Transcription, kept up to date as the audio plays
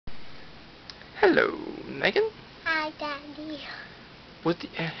Hello, Megan. Hi, Daddy.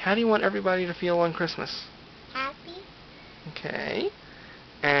 How do you want everybody to feel on Christmas? Happy? Okay.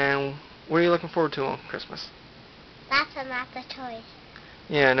 And what are you looking forward to on Christmas? Lots and lots of toys.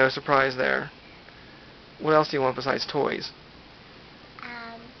 Yeah, no surprise there. What else do you want besides toys?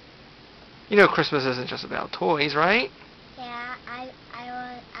 You know Christmas isn't just about toys, right? Yeah, I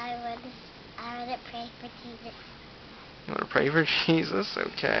want to pray for Jesus. You want to pray for Jesus?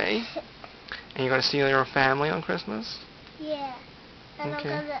 Okay. And you're going to see your family on Christmas? Yeah. And Okay.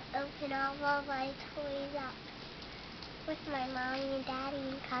 I'm going to open all of my toys up with my mommy and daddy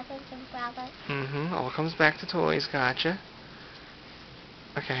and cousins and brothers. All comes back to toys. Gotcha.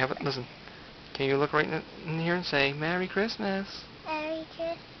 Okay, listen. Can you look right in here and say, Merry Christmas? Merry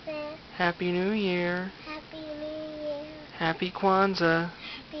Christmas. Happy New Year. Happy New Year. Happy Kwanzaa.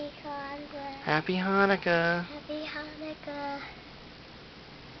 Happy Kwanzaa. Happy Hanukkah. Happy Hanukkah.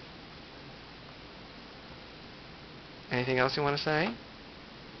 Anything else you want to say?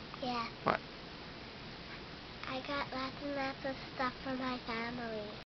 Yeah. What? I got lots and lots of stuff for my family.